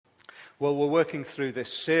Well, we're working through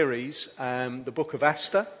this series, the book of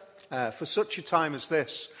Esther. For such a time as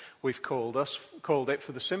this, we've called it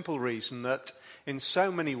for the simple reason that in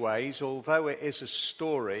so many ways, although it is a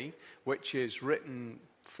story which is written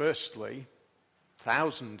firstly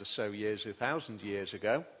 1,000 years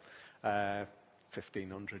ago,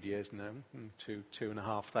 1,500 years now,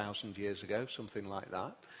 2,500 years ago, something like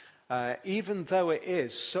that. Even though it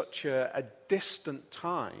is such a distant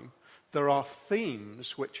time, there are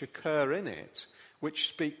themes which occur in it which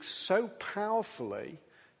speak so powerfully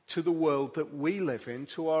to the world that we live in,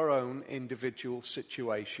 to our own individual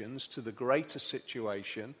situations, to the greater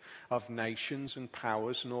situation of nations and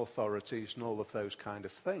powers and authorities and all of those kind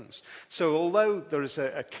of things. So although there is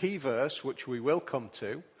a key verse which we will come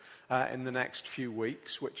to in the next few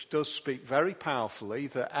weeks, which does speak very powerfully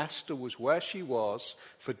that Esther was where she was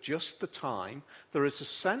for just the time, there is a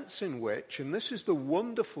sense in which, and this is the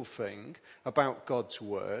wonderful thing about God's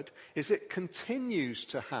word, is it continues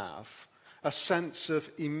to have a sense of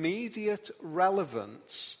immediate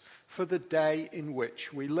relevance for the day in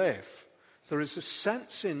which we live. There is a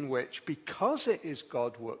sense in which, because it is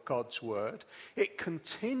God's word, it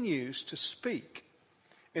continues to speak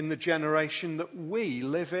in the generation that we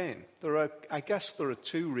live in. I guess there are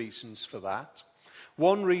two reasons for that.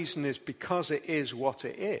 One reason is because it is what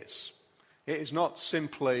it is. It is not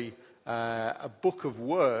simply a book of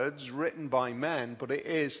words written by men, but it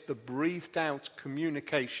is the breathed out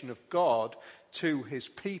communication of God to his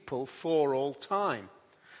people for all time.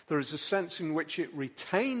 There is a sense in which it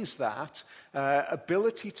retains that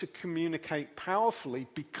ability to communicate powerfully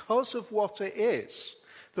because of what it is.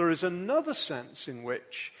 There is another sense in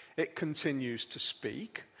which it continues to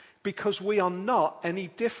speak because we are not any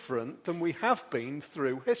different than we have been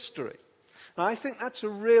through history. And I think that's a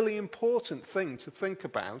really important thing to think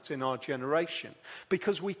about in our generation,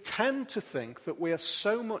 because we tend to think that we are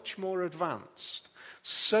so much more advanced,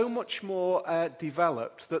 so much more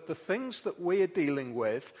developed, that the things that we are dealing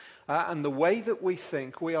with and the way that we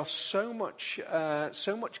think, we are so much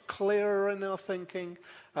clearer in our thinking,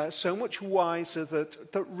 so much wiser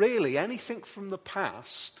that really anything from the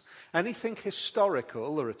past, anything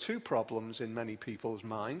historical, there are two problems in many people's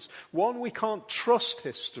minds. One, we can't trust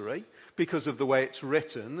history because of the way it's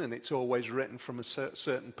written, and it's always written from a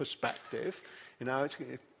certain perspective. You know,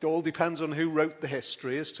 it all depends on who wrote the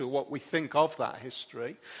history as to what we think of that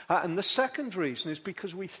history. And the second reason is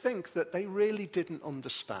because we think that they really didn't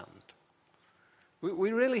understand.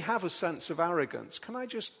 We really have a sense of arrogance. Can I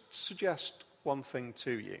just suggest one thing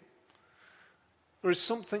to you? There is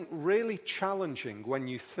something really challenging when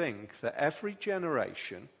you think that every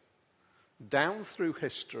generation, down through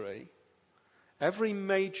history, every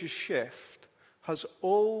major shift has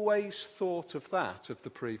always thought of that of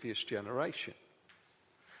the previous generation.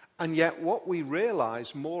 And yet what we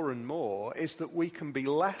realize more and more is that we can be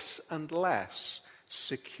less and less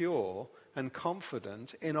secure and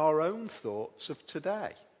confident in our own thoughts of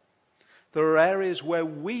today. There are areas where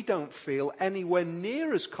we don't feel anywhere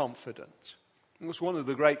near as confident. It was one of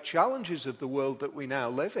the great challenges of the world that we now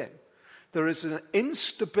live in. There is an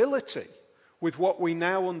instability with what we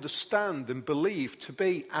now understand and believe to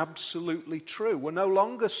be absolutely true. We're no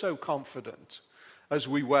longer so confident as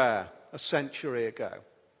we were a century ago.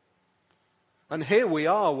 And here we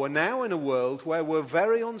are, we're now in a world where we're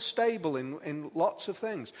very unstable in lots of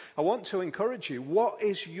things. I want to encourage you, what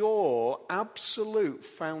is your absolute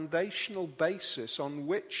foundational basis on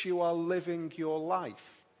which you are living your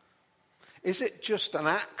life? Is it just an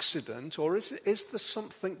accident, or is there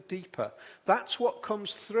something deeper? That's what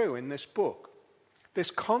comes through in this book.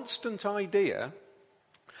 This constant idea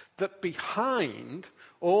that behind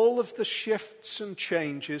all of the shifts and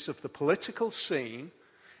changes of the political scene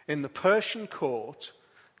in the Persian court,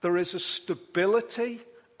 there is a stability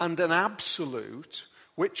and an absolute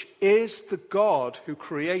which is the God who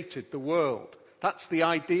created the world. That's the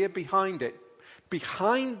idea behind it.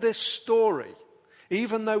 Behind this story,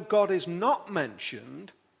 even though God is not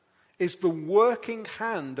mentioned, is the working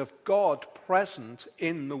hand of God present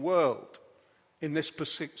in the world, in this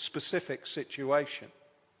specific situation.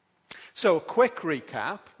 So a quick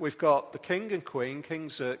recap. We've got the king and queen, King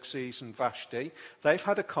Xerxes and Vashti. They've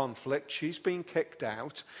had a conflict. She's been kicked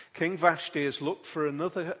out. King Vashti has looked for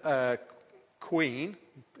another queen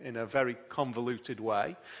in a very convoluted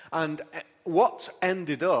way. And what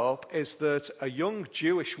ended up is that a young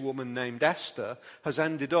Jewish woman named Esther has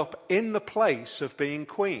ended up in the place of being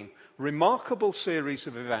queen. Remarkable series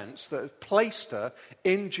of events that have placed her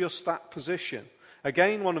in just that position.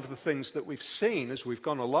 Again, one of the things that we've seen as we've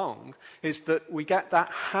gone along is that we get that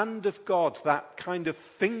hand of God, that kind of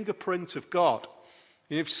fingerprint of God.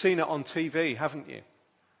 You've seen it on TV, haven't you?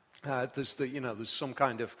 There's some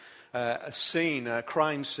kind of a scene, a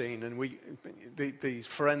crime scene, and the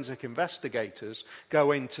forensic investigators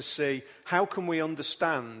go in to see how can we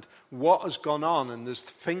understand what has gone on, and there's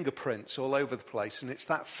fingerprints all over the place, and it's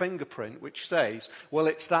that fingerprint which says, well,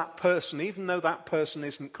 it's that person. Even though that person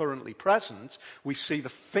isn't currently present, we see the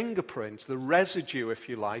fingerprint, the residue, if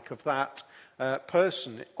you like, of that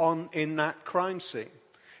person in that crime scene.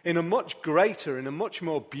 In a much greater, in a much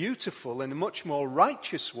more beautiful, in a much more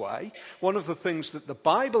righteous way, one of the things that the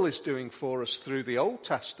Bible is doing for us through the Old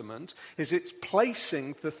Testament is it's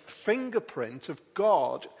placing the fingerprint of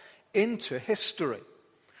God into history.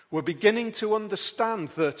 We're beginning to understand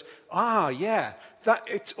that,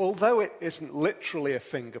 although it isn't literally a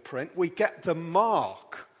fingerprint, we get the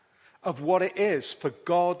mark of what it is for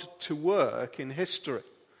God to work in history.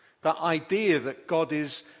 That idea that God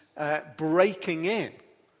is breaking in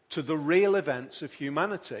to the real events of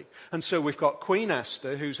humanity. And so we've got Queen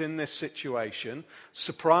Esther, who's in this situation,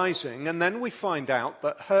 surprising, and then we find out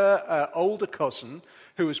that her older cousin,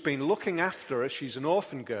 who has been looking after her, she's an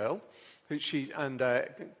orphan girl,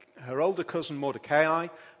 her older cousin Mordecai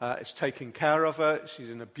is taking care of her. She's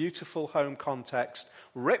in a beautiful home context,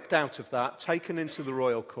 ripped out of that, taken into the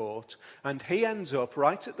royal court, and he ends up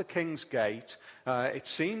right at the king's gate. It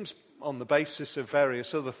seems, on the basis of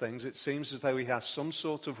various other things, it seems as though he has some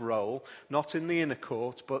sort of role, not in the inner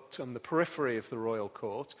court, but on the periphery of the royal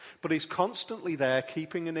court. But he's constantly there,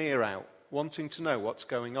 keeping an ear out, wanting to know what's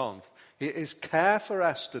going on. His care for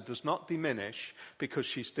Esther does not diminish because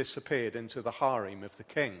she's disappeared into the harem of the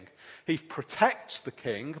king. He protects the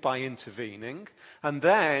king by intervening, and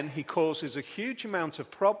then he causes a huge amount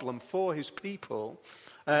of problem for his people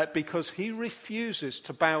because he refuses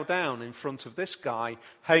to bow down in front of this guy,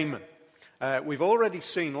 Haman. We've already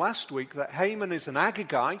seen last week that Haman is an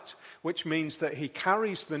Agagite, which means that he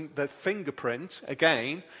carries the fingerprint,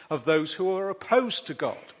 again, of those who are opposed to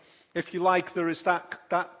God. If you like, there is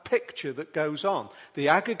that picture that goes on. The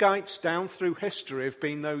Agagites down through history have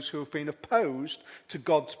been those who have been opposed to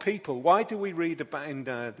God's people. Why do we read about in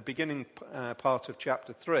the beginning part of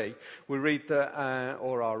chapter 3, we read that,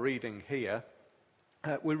 or our reading here,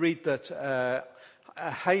 we read that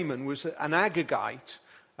Haman was an Agagite.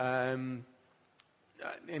 In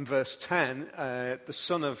verse 10, the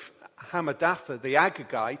son of Hammedatha, the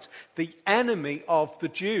Agagite, the enemy of the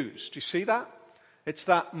Jews. Do you see that? It's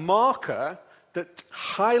that marker that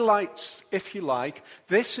highlights, if you like,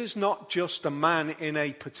 this is not just a man in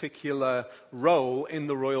a particular role in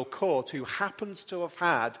the royal court who happens to have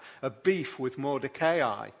had a beef with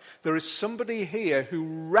Mordecai. There is somebody here who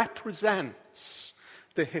represents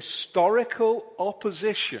the historical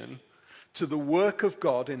opposition to the work of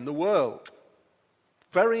God in the world.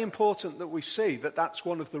 Very important that we see that that's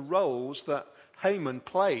one of the roles that Haman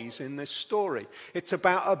plays in this story. It's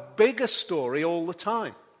about a bigger story all the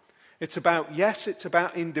time. It's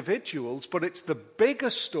about individuals, but it's the bigger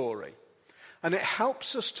story. And it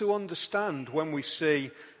helps us to understand when we see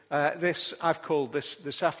this, I've called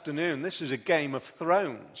this afternoon, this is a Game of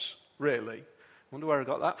Thrones, really. I wonder where I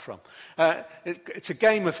got that from. It's a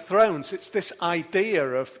Game of Thrones. It's this idea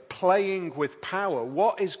of playing with power.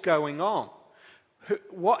 What is going on?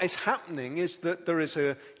 What is happening is that there is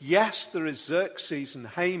Xerxes and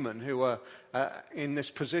Haman who are in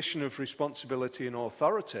this position of responsibility and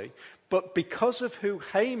authority, but because of who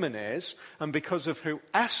Haman is and because of who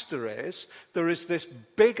Esther is, there is this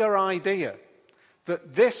bigger idea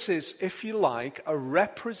that this is, if you like, a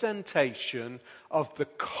representation of the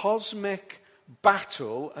cosmic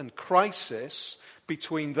battle and crisis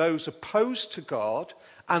between those opposed to God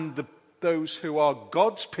and those who are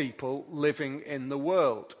God's people living in the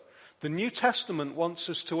world. The New Testament wants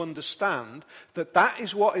us to understand that that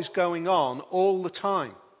is what is going on all the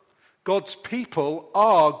time. God's people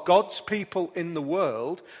are God's people in the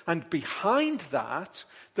world, and behind that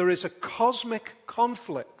there is a cosmic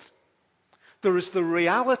conflict. There is the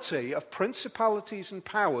reality of principalities and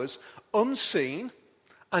powers unseen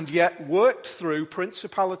and yet worked through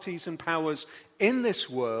principalities and powers in this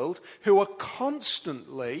world who are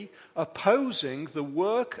constantly opposing the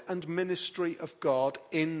work and ministry of God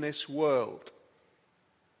in this world.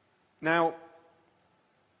 Now,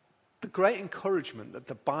 the great encouragement that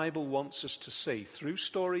the Bible wants us to see through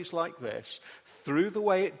stories like this, through the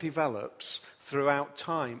way it develops throughout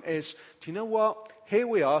time, is, do you know what? Here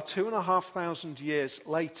we are, 2,500 years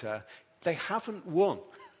later, they haven't won.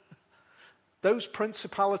 Those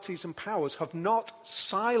principalities and powers have not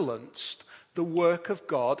silenced the work of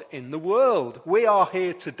God in the world. We are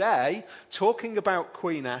here today talking about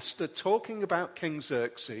Queen Esther, talking about King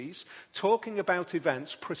Xerxes, talking about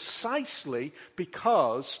events precisely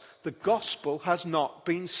because the gospel has not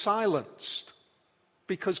been silenced.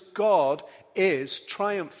 Because God is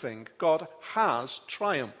triumphing. God has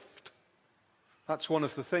triumphed. That's one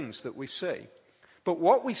of the things that we see. But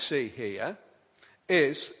what we see here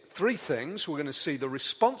is three things. We're going to see the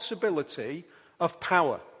responsibility of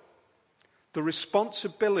power. The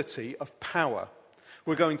responsibility of power.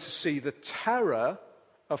 We're going to see the terror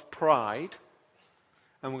of pride,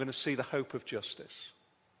 and we're going to see the hope of justice.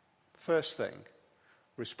 First thing,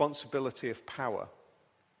 responsibility of power.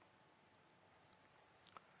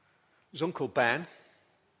 It was Uncle Ben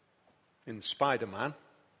in Spider-Man,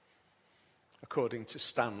 according to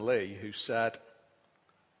Stan Lee, who said,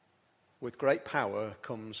 "With great power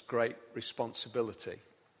comes great responsibility.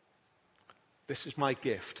 This is my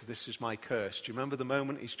gift, this is my curse." Do you remember the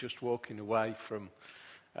moment he's just walking away from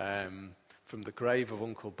the grave of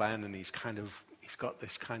Uncle Ben, and he's got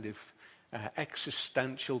this kind of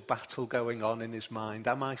existential battle going on in his mind.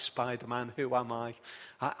 Am I Spider-Man? Who am I?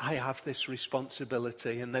 I have this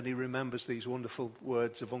responsibility. And then he remembers these wonderful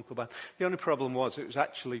words of Uncle Ben. The only problem was it was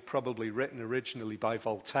actually probably written originally by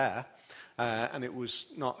Voltaire, and it was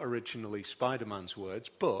not originally Spider-Man's words.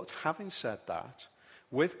 But having said that,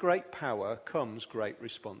 with great power comes great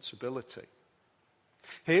responsibility.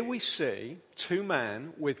 Here we see two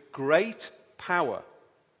men with great power.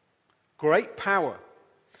 Great power.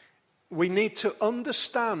 We need to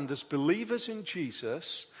understand as believers in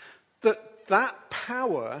Jesus that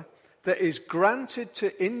power that is granted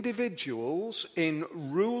to individuals in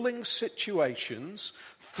ruling situations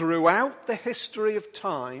throughout the history of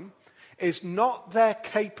time is not their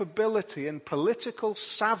capability and political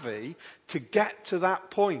savvy to get to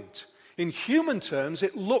that point. In human terms,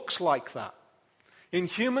 it looks like that. In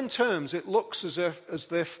human terms, it looks as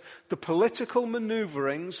if the political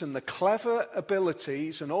maneuverings and the clever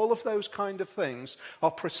abilities and all of those kind of things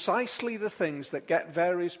are precisely the things that get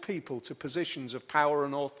various people to positions of power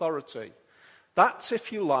and authority. That's,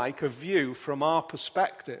 if you like, a view from our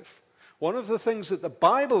perspective. One of the things that the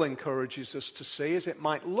Bible encourages us to see is it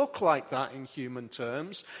might look like that in human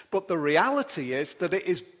terms, but the reality is that it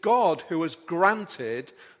is God who has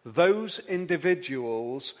granted those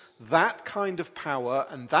individuals that kind of power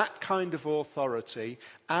and that kind of authority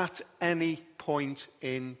at any point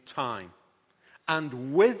in time.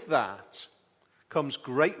 And with that comes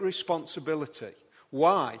great responsibility.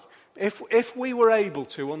 Why? If we were able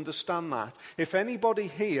to understand that, if anybody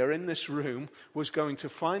here in this room was going to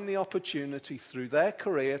find the opportunity through their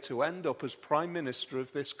career to end up as Prime Minister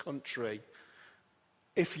of this country,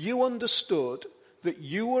 if you understood that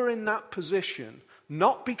you were in that position,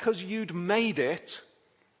 not because you'd made it,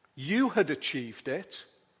 you had achieved it,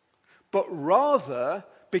 but rather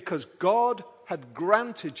because God had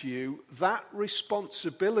granted you that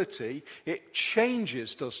responsibility, it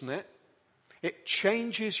changes, doesn't it? It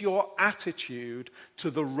changes your attitude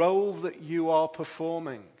to the role that you are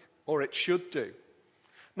performing, or it should do.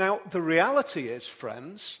 Now, the reality is,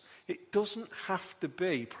 friends, it doesn't have to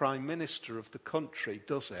be Prime Minister of the country,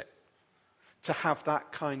 does it? To have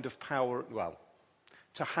that kind of power,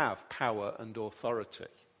 to have power and authority.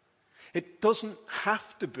 It doesn't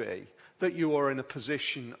have to be that you are in a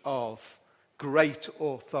position of great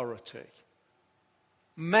authority.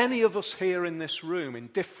 Many of us here in this room, in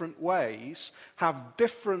different ways, have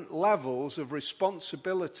different levels of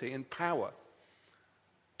responsibility and power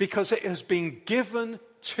because it has been given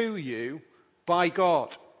to you by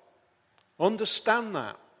God. Understand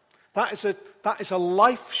that. That is a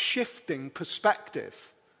life-shifting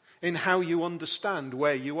perspective in how you understand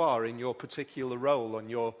where you are in your particular role on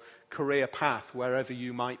your career path, wherever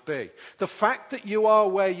you might be. The fact that you are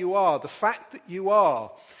where you are, the fact that you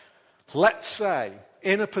are, let's say,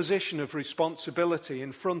 in a position of responsibility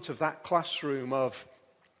in front of that classroom of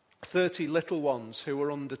 30 little ones who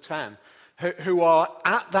are under 10, who are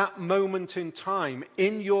at that moment in time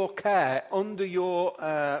in your care, under your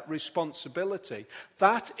responsibility,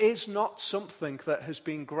 that is not something that has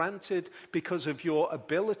been granted because of your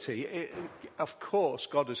ability. Of course,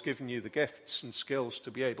 God has given you the gifts and skills to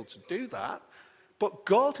be able to do that. But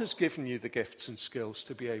God has given you the gifts and skills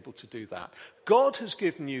to be able to do that. God has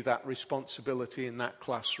given you that responsibility in that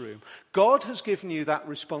classroom. God has given you that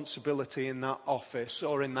responsibility in that office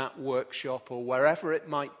or in that workshop or wherever it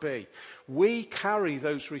might be. We carry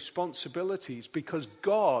those responsibilities because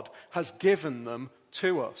God has given them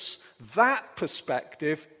to us. That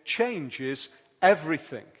perspective changes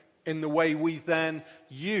everything in the way we then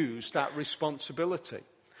use that responsibility.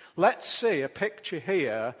 Let's see a picture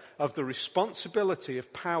here of the responsibility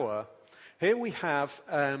of power. Here we have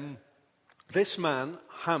this man,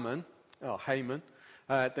 Haman, in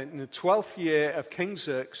the 12th year of King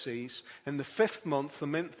Xerxes, in the 5th month,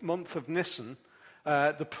 the month of Nisan,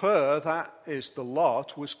 the pur, that is the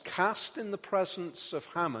lot, was cast in the presence of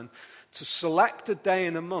Haman to select a day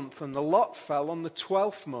in a month, and the lot fell on the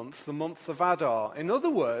 12th month, the month of Adar. In other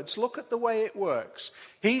words, look at the way it works.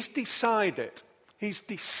 He's decided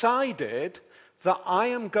that I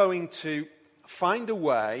am going to find a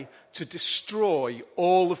way to destroy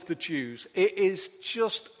all of the Jews. It is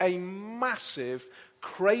just a massive,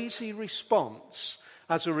 crazy response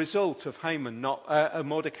as a result of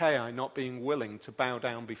Mordecai not being willing to bow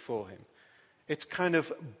down before him. It's kind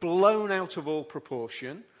of blown out of all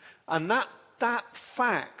proportion. And that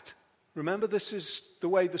fact, remember, this is the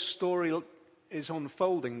way the story is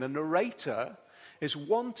unfolding. The narrator is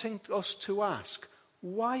wanting us to ask,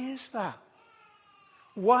 why is that?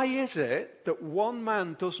 Why is it that one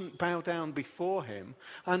man doesn't bow down before him,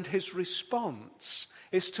 and his response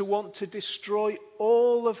is to want to destroy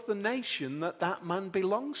all of the nation that man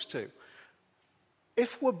belongs to?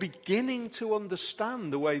 If we're beginning to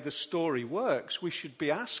understand the way the story works, we should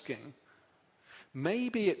be asking,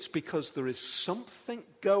 maybe it's because there is something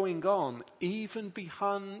going on even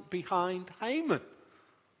behind Haman.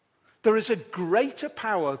 There is a greater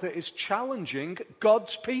power that is challenging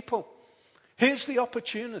God's people. Here's the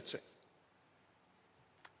opportunity.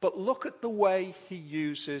 But look at the way he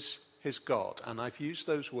uses his God. And I've used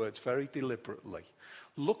those words very deliberately.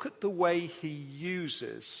 Look at the way he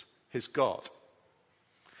uses his God.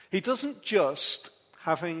 He doesn't just,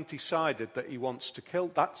 having decided that he wants to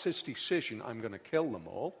kill, that's his decision, I'm going to kill them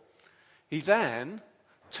all. He then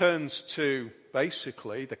turns to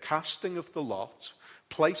basically the casting of the lot,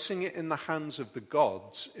 placing it in the hands of the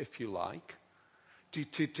gods, if you like,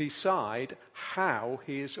 to decide how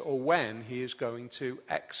he is, or when he is going to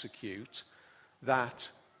execute that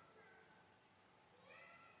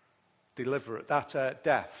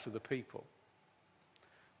death for the people.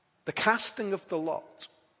 The casting of the lot.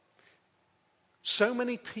 So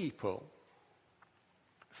many people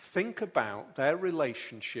think about their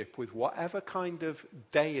relationship with whatever kind of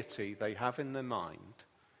deity they have in their mind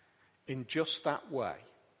in just that way.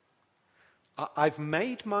 I've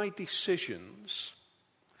made my decisions,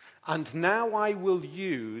 and now I will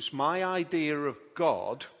use my idea of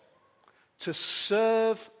God to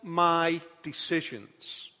serve my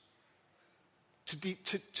decisions, to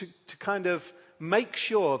kind of make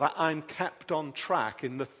sure that I'm kept on track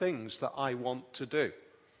in the things that I want to do.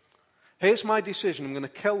 Here's my decision. I'm going to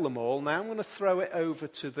kill them all. Now I'm going to throw it over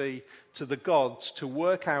to the gods to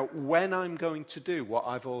work out when I'm going to do what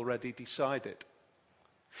I've already decided.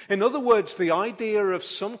 In other words, the idea of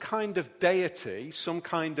some kind of deity, some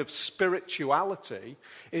kind of spirituality,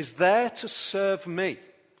 is there to serve me.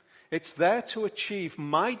 It's there to achieve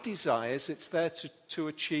my desires. It's there to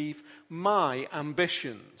achieve my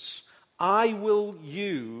ambitions. I will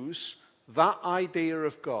use that idea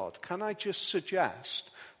of God. Can I just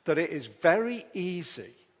suggest that it is very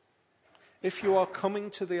easy, if you are coming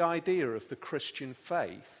to the idea of the Christian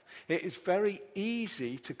faith, it is very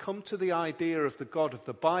easy to come to the idea of the God of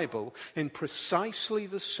the Bible in precisely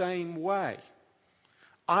the same way.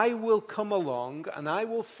 I will come along and I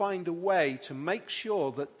will find a way to make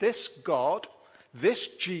sure that this God, this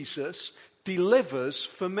Jesus, delivers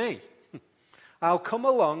for me. I'll come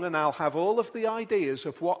along and I'll have all of the ideas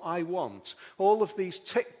of what I want, all of these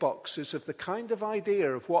tick boxes of the kind of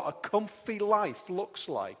idea of what a comfy life looks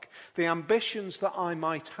like, the ambitions that I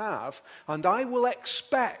might have, and I will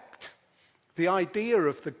expect the idea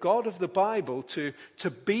of the God of the Bible to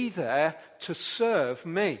be there to serve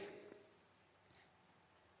me.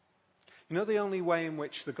 You know, the only way in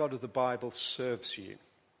which the God of the Bible serves you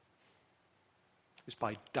is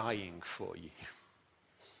by dying for you.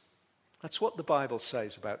 That's what the Bible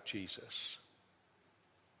says about Jesus.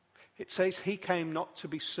 It says he came not to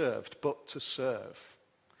be served, but to serve.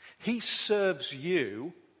 He serves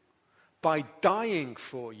you by dying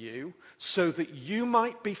for you so that you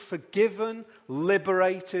might be forgiven,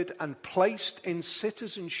 liberated, and placed in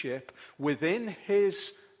citizenship within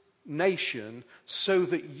his nation so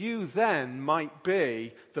that you then might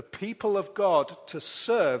be the people of God to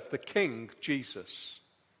serve the King Jesus.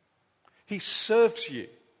 He serves you.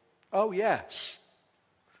 Oh, yes.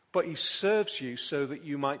 But he serves you so that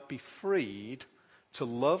you might be freed to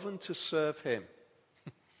love and to serve him.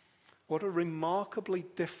 What a remarkably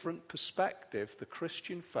different perspective the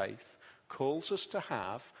Christian faith calls us to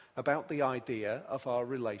have about the idea of our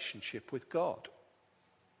relationship with God.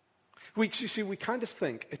 You see, we kind of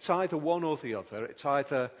think it's either one or the other. It's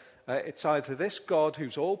either It's either this God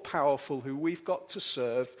who's all-powerful, who we've got to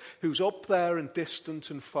serve, who's up there and distant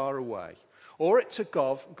and far away, or it's a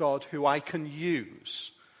God who I can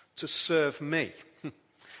use to serve me.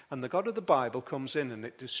 And the God of the Bible comes in and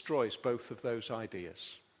it destroys both of those ideas.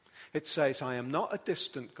 It says, I am not a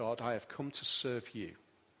distant God, I have come to serve you.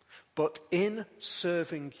 But in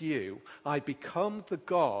serving you, I become the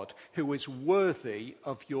God who is worthy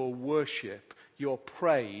of your worship, your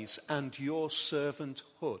praise, and your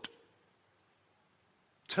servanthood.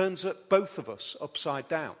 Turns both of us upside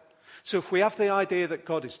down. So if we have the idea that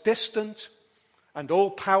God is distant and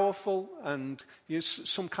all-powerful and is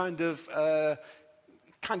some kind of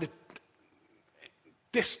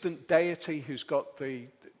distant deity who's got the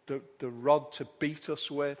rod to beat us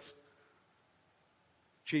with,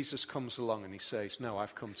 Jesus comes along and he says, no,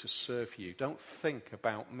 I've come to serve you. Don't think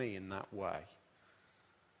about me in that way.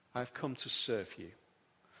 I've come to serve you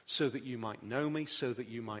so that you might know me, so that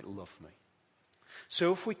you might love me.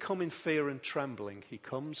 So if we come in fear and trembling, he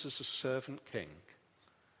comes as a servant king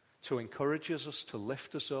to encourage us, to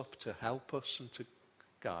lift us up, to help us and to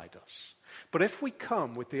guide us. But if we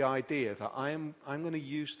come with the idea that I'm going to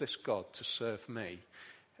use this God to serve me,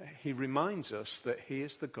 he reminds us that he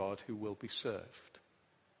is the God who will be served.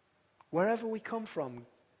 Wherever we come from,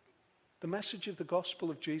 the message of the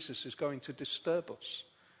gospel of Jesus is going to disturb us,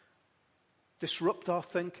 disrupt our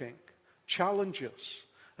thinking, challenge us,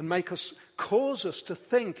 and cause us to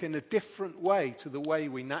think in a different way to the way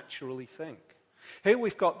we naturally think. Here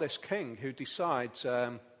we've got this king who decides,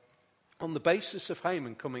 on the basis of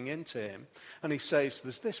Haman coming into him, and he says,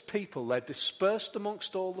 there's this people, they're dispersed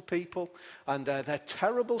amongst all the people, and they're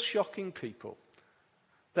terrible, shocking people.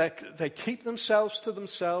 They keep themselves to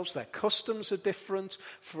themselves. Their customs are different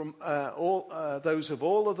from those of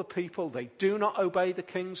all other people. They do not obey the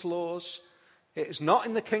king's laws. It is not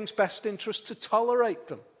in the king's best interest to tolerate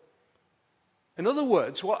them. In other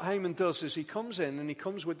words, what Haman does is he comes in and he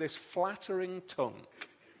comes with this flattering tongue,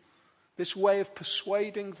 this way of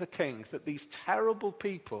persuading the king that these terrible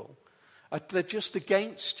people, they're just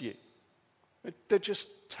against you. They're just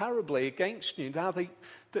terribly against you. Now,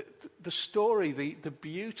 the story, the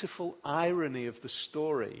beautiful irony of the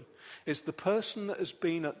story is the person that has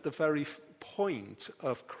been at the very point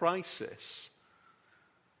of crisis,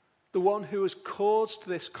 the one who has caused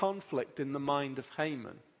this conflict in the mind of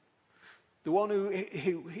Haman, the one who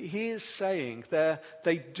he is saying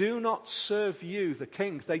they do not serve you, the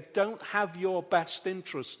king, they don't have your best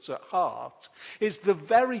interests at heart, is the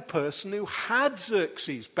very person who had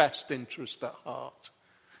Xerxes' best interest at heart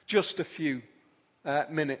just a few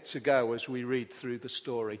minutes ago as we read through the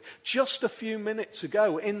story. Just a few minutes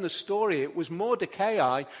ago in the story, it was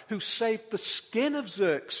Mordecai who saved the skin of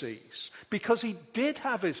Xerxes because he did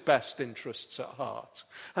have his best interests at heart.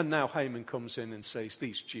 And now Haman comes in and says,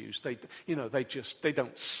 these Jews, they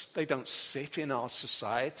don't sit in our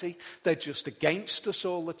society. They're just against us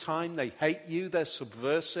all the time. They hate you. They're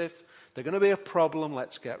subversive. They're going to be a problem.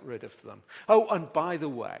 Let's get rid of them. Oh, and by the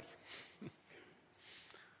way,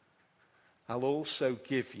 I'll also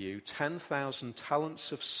give you 10,000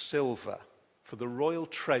 talents of silver for the royal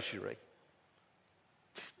treasury.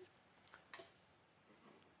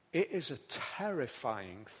 It is a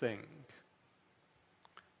terrifying thing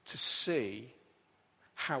to see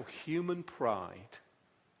how human pride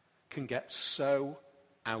can get so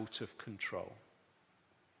out of control.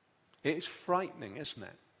 It is frightening, isn't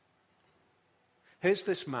it? Here's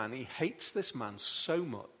this man, he hates this man so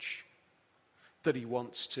much that he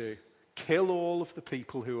wants to kill all of the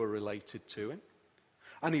people who are related to him.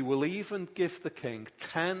 And he will even give the king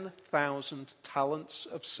 10,000 talents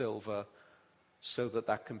of silver so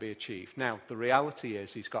that can be achieved. Now, the reality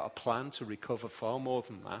is he's got a plan to recover far more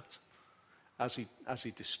than that as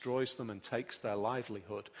he destroys them and takes their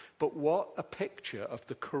livelihood. But what a picture of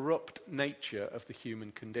the corrupt nature of the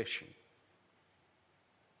human condition.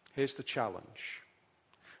 Here's the challenge.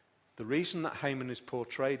 The reason that Haman is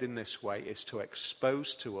portrayed in this way is to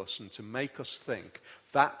expose to us and to make us think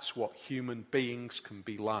that's what human beings can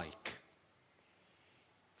be like.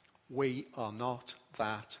 We are not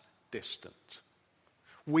that distant.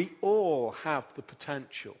 We all have the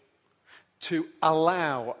potential to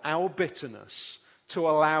allow our bitterness, to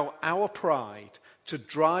allow our pride to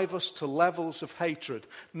drive us to levels of hatred.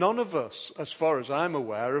 None of us, as far as I'm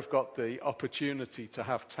aware, have got the opportunity to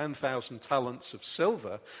have 10,000 talents of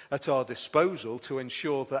silver at our disposal to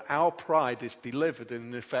ensure that our pride is delivered in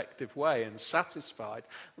an effective way and satisfied.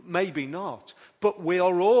 Maybe not. But we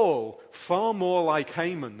are all far more like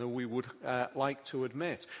Haman than we would like to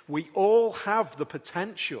admit. We all have the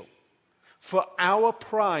potential for our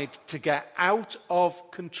pride to get out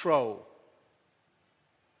of control.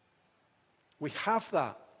 We have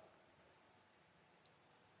that.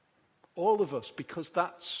 All of us, because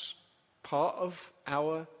that's part of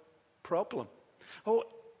our problem. Oh,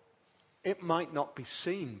 it might not be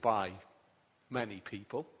seen by many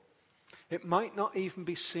people. It might not even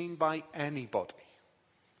be seen by anybody.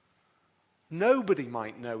 Nobody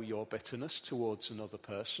might know your bitterness towards another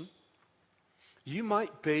person. You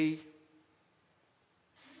might be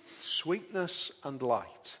sweetness and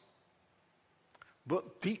light.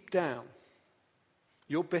 But deep down,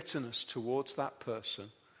 your bitterness towards that person,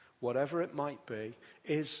 whatever it might be,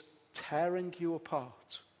 is tearing you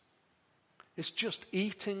apart. It's just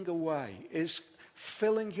eating away, is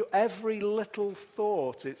filling you. Every little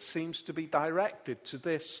thought, it seems to be directed to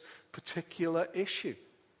this particular issue.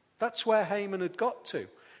 That's where Haman had got to.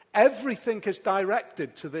 Everything is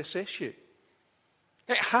directed to this issue.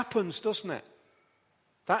 It happens, doesn't it?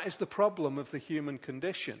 That is the problem of the human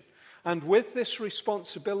condition. And with this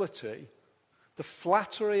responsibility, the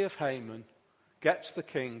flattery of Haman gets the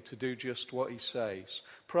king to do just what he says.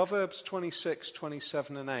 Proverbs 26,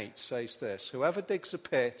 27 and 8 says this: whoever digs a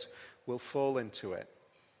pit will fall into it.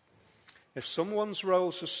 If someone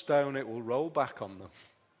rolls a stone, it will roll back on them.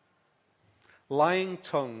 Lying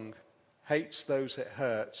tongue hates those it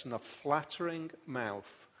hurts, and a flattering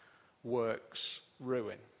mouth works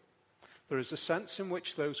ruin. There is a sense in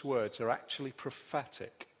which those words are actually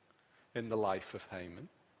prophetic in the life of Haman.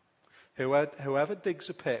 Whoever digs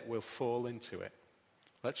a pit will fall into it.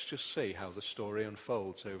 Let's just see how the story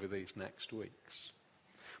unfolds over these next weeks.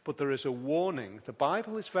 But there is a warning. The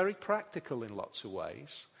Bible is very practical in lots of ways.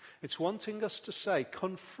 It's wanting us to say,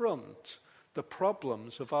 confront the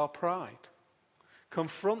problems of our pride.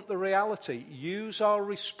 Confront the reality. Use our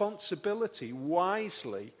responsibility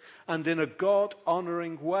wisely and in a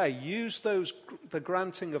God-honoring way. Use the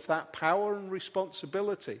granting of that power and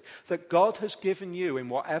responsibility that God has given you in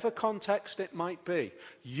whatever context it might be.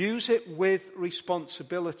 Use it with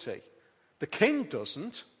responsibility. The king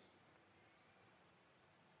doesn't.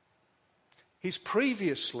 He's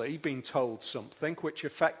previously been told something which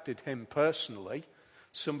affected him personally.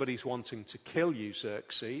 Somebody's wanting to kill you,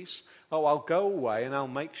 Xerxes. Oh, I'll go away and I'll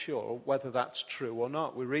make sure whether that's true or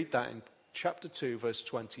not. We read that in chapter 2, verse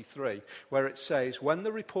 23, where it says, when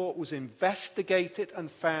the report was investigated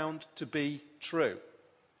and found to be true,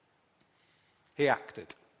 he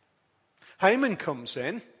acted. Haman comes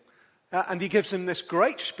in and he gives him this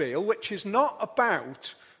great spiel, which is not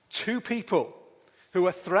about two people who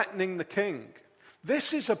are threatening the king.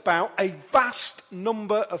 This is about a vast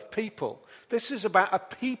number of people. This is about a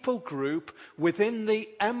people group within the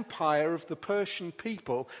empire of the Persian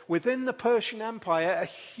people. Within the Persian Empire, a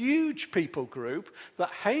huge people group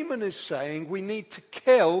that Haman is saying we need to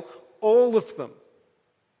kill all of them.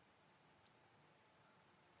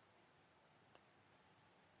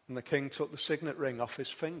 And the king took the signet ring off his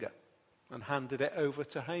finger and handed it over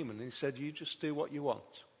to Haman. And he said, you just do what you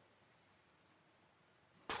want.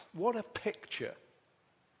 What a picture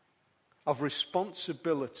of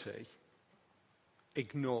responsibility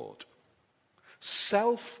ignored.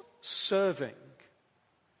 Self-serving.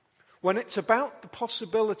 When it's about the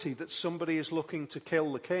possibility that somebody is looking to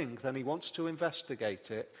kill the king, then he wants to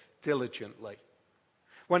investigate it diligently.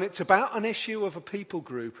 When it's about an issue of a people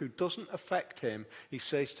group who doesn't affect him, he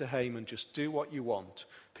says to Haman, just do what you want.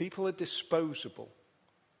 People are disposable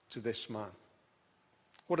to this man.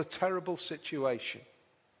 What a terrible situation.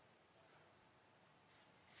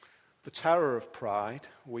 The terror of pride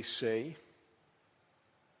we see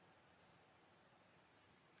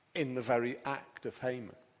in the very act of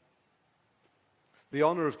Haman. The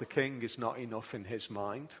honor of the king is not enough in his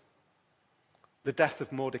mind. The death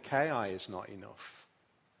of Mordecai is not enough.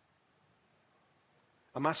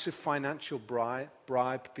 A massive financial bribe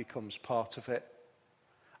becomes part of it.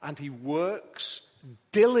 And he works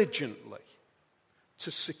diligently to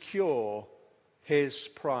secure his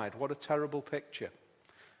pride. What a terrible picture.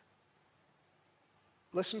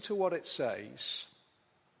 Listen to what it says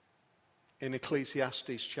in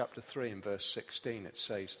Ecclesiastes chapter 3 and verse 16. It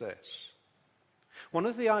says this. One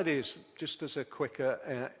of the ideas, just as a quick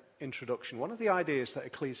introduction, one of the ideas that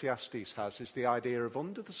Ecclesiastes has is the idea of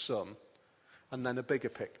under the sun and then a bigger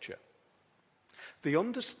picture. The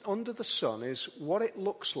under the sun is what it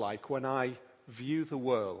looks like when I view the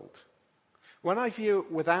world. When I view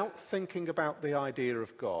it without thinking about the idea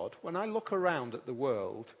of God, when I look around at the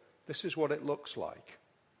world, this is what it looks like.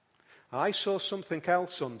 I saw something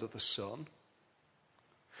else under the sun.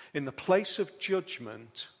 In the place of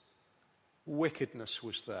judgment, wickedness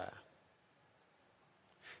was there.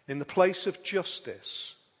 In the place of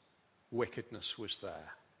justice, wickedness was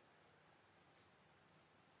there.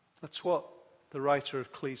 That's what the writer of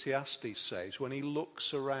Ecclesiastes says when he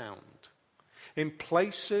looks around. In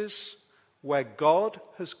places where God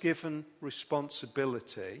has given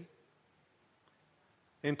responsibility,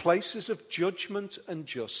 in places of judgment and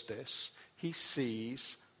justice, he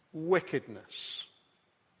sees wickedness.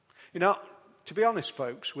 You know, to be honest,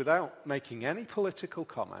 folks, without making any political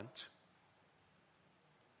comment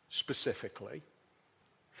specifically,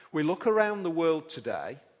 we look around the world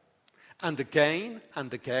today, and again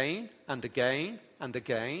and again and again and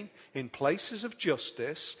again, in places of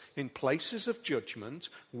justice, in places of judgment,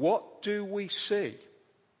 what do we see?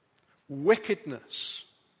 Wickedness.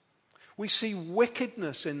 We see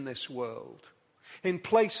wickedness in this world, in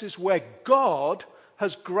places where God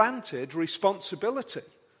has granted responsibility.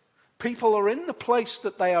 People are in the place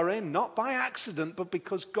that they are in, not by accident, but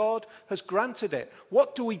because God has granted it.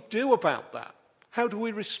 What do we do about that? How do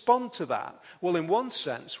we respond to that? Well, in one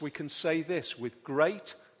sense, we can say this with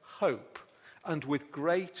great hope and with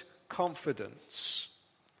great confidence.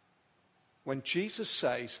 When Jesus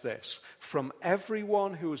says this, from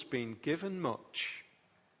everyone who has been given much,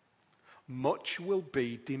 much will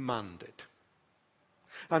be demanded.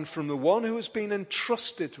 And from the one who has been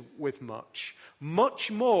entrusted with much,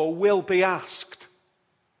 much more will be asked.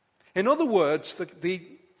 In other words,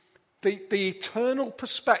 the eternal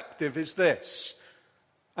perspective is this.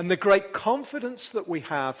 And the great confidence that we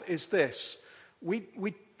have is this. We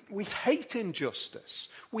hate injustice.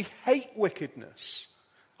 We hate wickedness.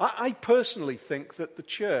 I personally think that the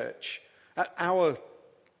church, our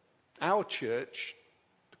church,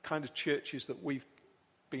 the kind of churches that we've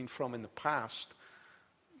been from in the past,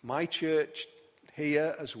 my church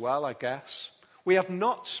here as well, I guess, we have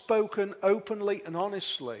not spoken openly and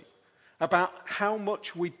honestly about how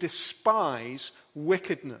much we despise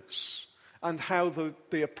wickedness and how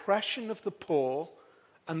the oppression of the poor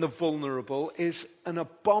and the vulnerable is an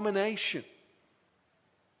abomination.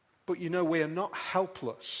 But you know, we are not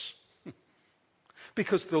helpless.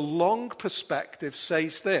 Because the long perspective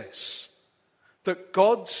says this, that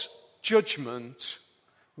God's judgment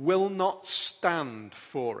will not stand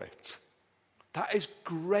for it. That is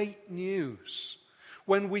great news.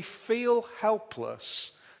 When we feel helpless,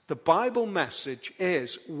 the Bible message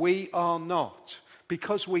is we are not.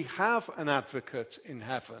 Because we have an advocate in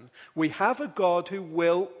heaven. We have a God who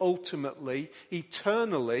will ultimately,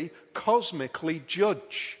 eternally, cosmically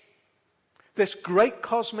judge. This great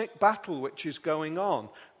cosmic battle which is going on,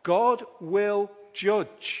 God will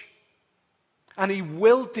judge. And he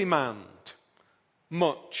will demand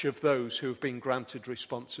much of those who have been granted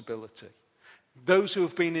responsibility. Those who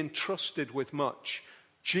have been entrusted with much.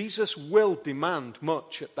 Jesus will demand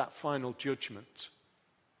much at that final judgment.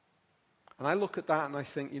 And I look at that and I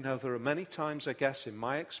think, you know, there are many times, I guess, in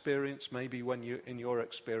my experience, maybe when you in your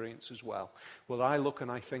experience as well, well, I look and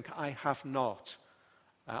I think I have not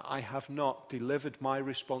delivered my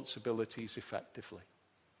responsibilities effectively.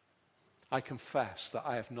 I confess that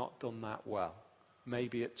I have not done that well.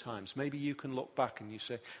 Maybe at times. Maybe you can look back and you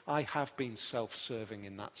say, I have been self-serving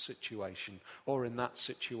in that situation or in that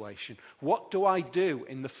situation. What do I do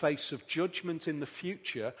in the face of judgment in the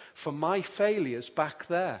future for my failures back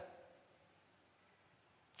there?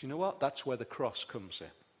 Do you know what? That's where the cross comes in.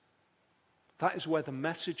 That is where the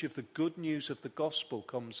message of the good news of the gospel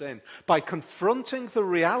comes in. By confronting the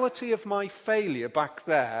reality of my failure back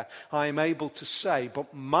there, I am able to say,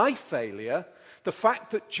 but my failure, the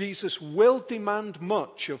fact that Jesus will demand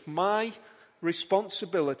much of my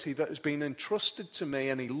responsibility that has been entrusted to me,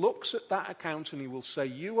 and he looks at that account and he will say,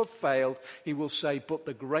 you have failed. He will say, but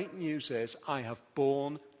the great news is I have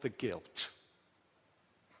borne the guilt.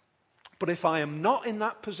 But if I am not in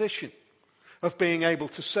that position of being able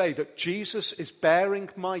to say that Jesus is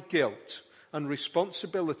bearing my guilt and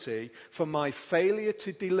responsibility for my failure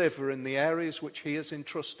to deliver in the areas which he has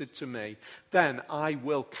entrusted to me, then I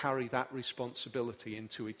will carry that responsibility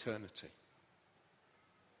into eternity.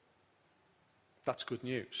 That's good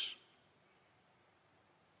news.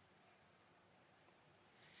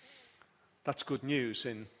 That's good news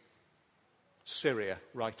in Syria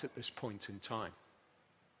right at this point in time.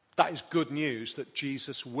 That is good news that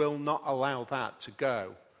Jesus will not allow that to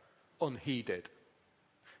go unheeded.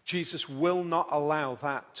 Jesus will not allow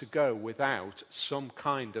that to go without some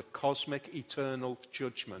kind of cosmic eternal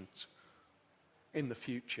judgment in the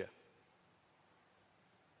future.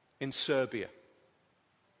 In Serbia,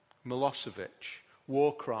 Milosevic,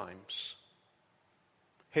 war crimes,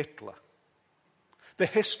 Hitler. The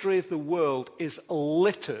history of the world is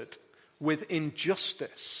littered with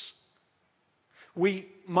injustice. We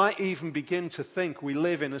might even begin to think we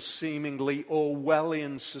live in a seemingly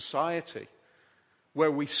Orwellian society.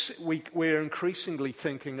 where we're increasingly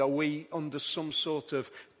thinking, are we under some sort of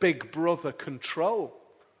big brother control,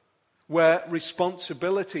 where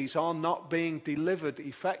responsibilities are not being delivered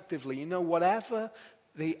effectively. You know, whatever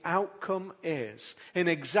the outcome is, in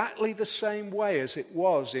exactly the same way as it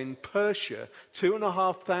was in Persia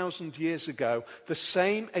 2,500 years ago, the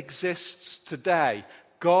same exists today.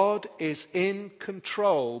 God is in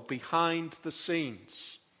control behind the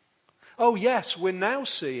scenes. Oh yes, we're now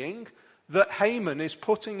seeing that Haman is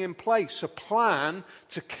putting in place a plan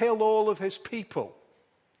to kill all of his people.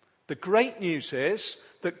 The great news is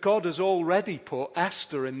that God has already put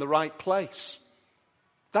Esther in the right place.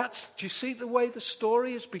 Do you see the way the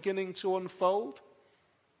story is beginning to unfold?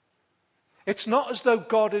 It's not as though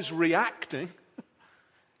God is reacting.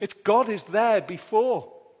 It's God is there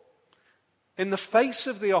before. In the face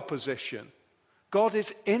of the opposition, God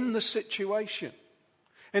is in the situation.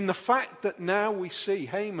 In the fact that now we see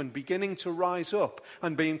Haman beginning to rise up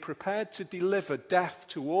and being prepared to deliver death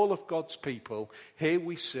to all of God's people, here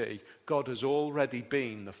we see God has already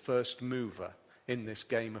been the first mover in this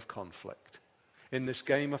game of conflict. In this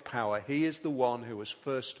game of power, he is the one who was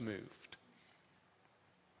first moved.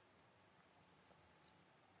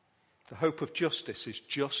 The hope of justice is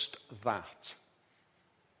just that.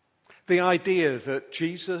 The idea that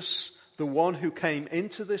Jesus, the one who came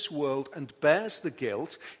into this world and bears the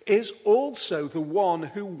guilt, is also the one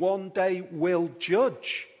who one day will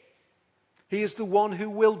judge. He is the one who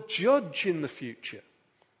will judge in the future.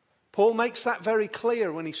 Paul makes that very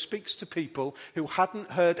clear when he speaks to people who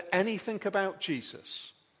hadn't heard anything about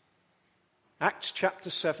Jesus. Acts chapter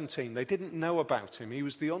 17, they didn't know about him. He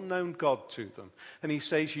was the unknown God to them. And he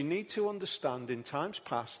says, you need to understand in times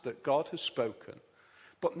past that God has spoken.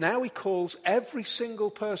 But now he calls every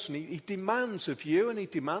single person, he demands of you and he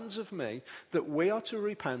demands of me that we are to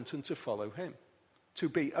repent and to follow him, to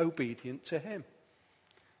be obedient to him.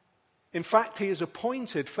 In fact, he has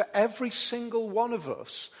appointed for every single one of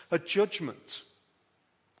us a judgment.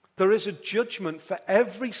 There is a judgment for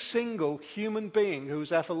every single human being who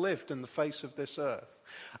has ever lived in the face of this earth.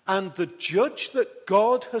 And the judge that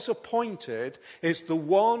God has appointed is the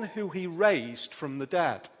one who he raised from the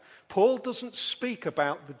dead. Paul doesn't speak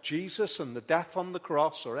about the Jesus and the death on the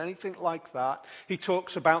cross or anything like that. He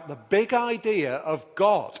talks about the big idea of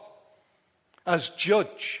God as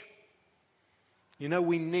judge. You know,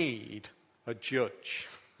 we need a judge.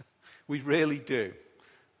 We really do.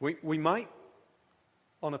 We might,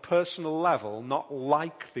 on a personal level, not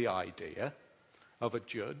like the idea of a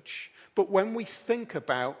judge, but when we think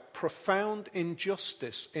about profound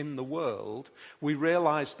injustice in the world, we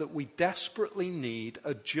realize that we desperately need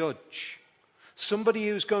a judge. Somebody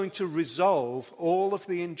who's going to resolve all of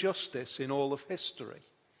the injustice in all of history.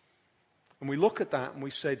 And we look at that and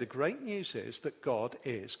we say the great news is that God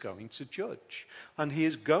is going to judge. And he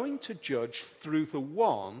is going to judge through the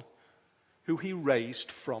one who he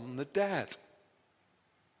raised from the dead.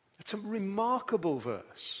 It's a remarkable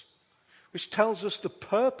verse, which tells us the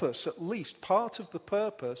purpose, at least part of the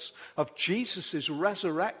purpose, of Jesus'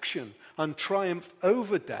 resurrection and triumph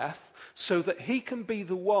over death, so that he can be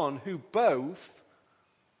the one who both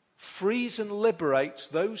frees and liberates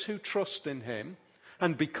those who trust in him,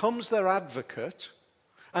 and becomes their advocate,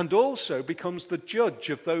 and also becomes the judge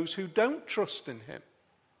of those who don't trust in him.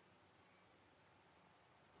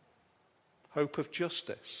 Hope of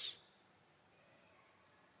justice.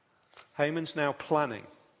 Haman's now planning.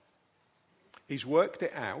 He's worked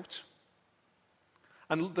it out.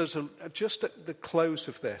 And there's just at the close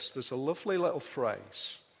of this, there's a lovely little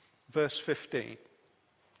phrase. Verse 15.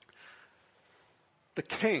 The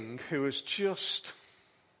king, who is just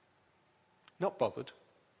not bothered,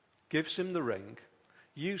 gives him the ring.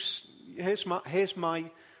 Here's my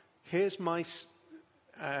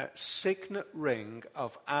signet ring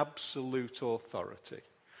of absolute authority.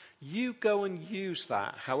 You go and use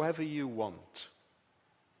that however you want.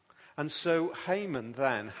 And so Haman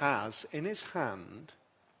then has in his hand,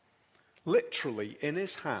 literally in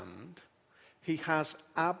his hand, he has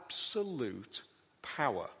absolute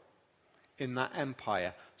power in that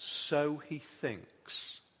empire. So he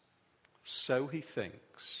thinks. So he thinks.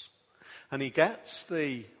 And he gets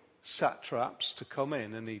the satraps to come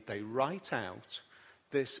in and they write out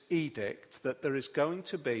this edict that there is going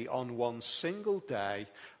to be on one single day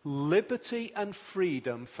liberty and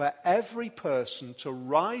freedom for every person to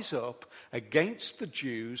rise up against the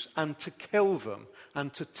Jews and to kill them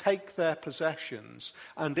and to take their possessions.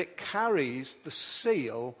 And it carries the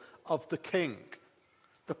seal of the king.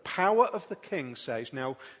 The power of the king says,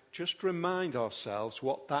 now just remind ourselves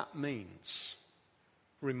what that means.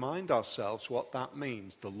 Remind ourselves what that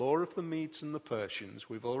means. The law of the Medes and the Persians,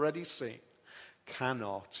 we've already seen,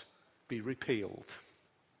 cannot be repealed.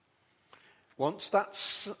 Once that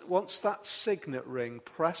signet ring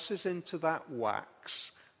presses into that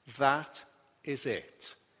wax, that is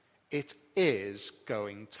it. It is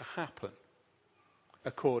going to happen,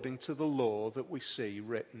 according to the law that we see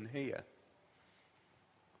written here.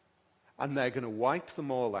 And they're going to wipe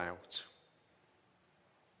them all out.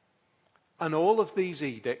 And all of these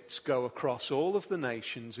edicts go across all of the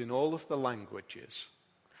nations in all of the languages.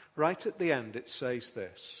 Right at the end it says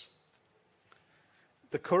this: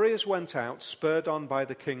 the couriers went out, spurred on by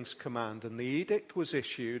the king's command, and the edict was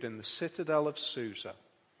issued in the citadel of Susa.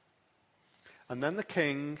 And then the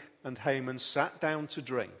king and Haman sat down to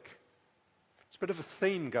drink. It's a bit of a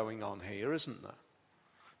theme going on here, isn't there?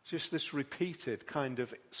 It's just this repeated kind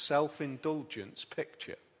of self-indulgence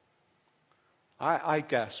picture. I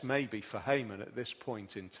guess maybe for Haman at this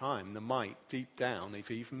point in time, there might deep down have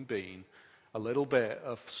even been a little bit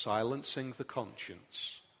of silencing the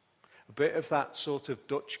conscience. A bit of that sort of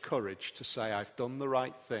Dutch courage to say, I've done the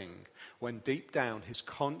right thing, when deep down his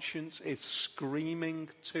conscience is screaming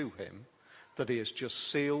to him that he has just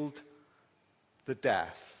sealed the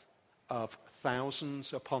death of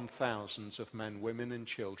thousands upon thousands of men, women, and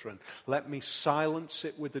children. Let me silence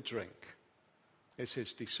it with a drink. It's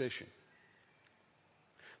his decision.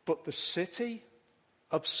 But the city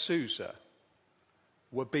of Susa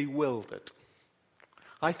were bewildered.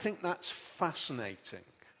 I think that's fascinating.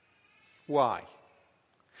 Why?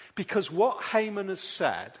 Because what Haman has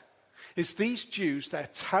said is these Jews, they're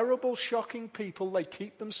terrible, shocking people. They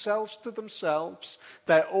keep themselves to themselves.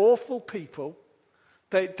 They're awful people.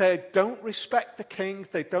 They don't respect the king.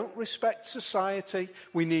 They don't respect society.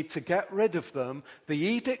 We need to get rid of them. The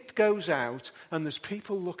edict goes out, and there's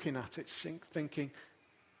people looking at it thinking,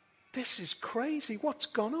 this is crazy. What's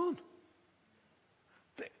gone on?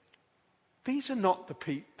 These are not the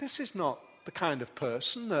people. This is not the kind of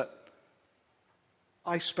person that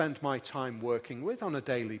I spend my time working with on a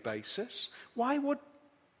daily basis.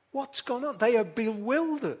 What's gone on? They are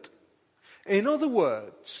bewildered. In other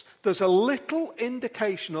words, there's a little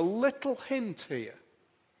indication, a little hint here.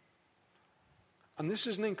 And this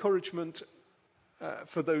is an encouragement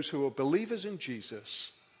for those who are believers in Jesus,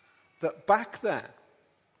 that back then,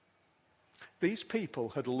 these people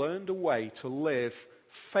had learned a way to live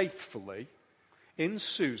faithfully in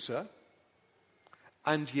Susa,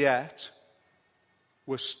 and yet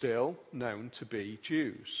were still known to be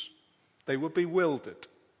Jews. They were bewildered.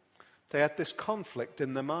 They had this conflict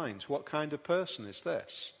in their minds. What kind of person is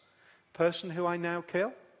this? Person who I now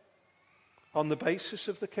kill? On the basis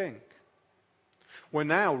of the king? We're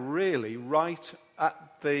now really right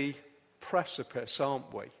at the precipice,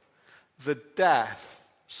 aren't we? The death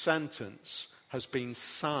sentence has been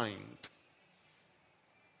signed.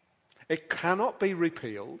 It cannot be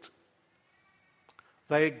repealed.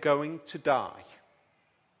 They are going to die.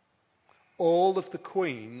 All of the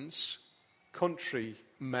queen's country,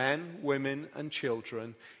 men, women, and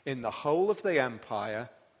children in the whole of the empire,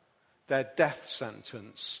 their death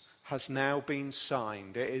sentence has now been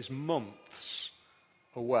signed. It is months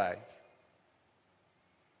away.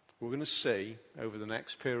 We're going to see over the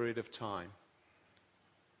next period of time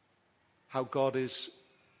how God is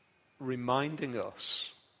reminding us,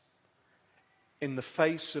 in the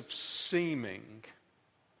face of seeming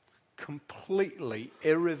completely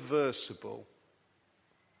irreversible,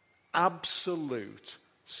 absolute,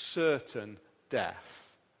 certain death,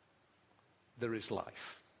 there is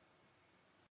life.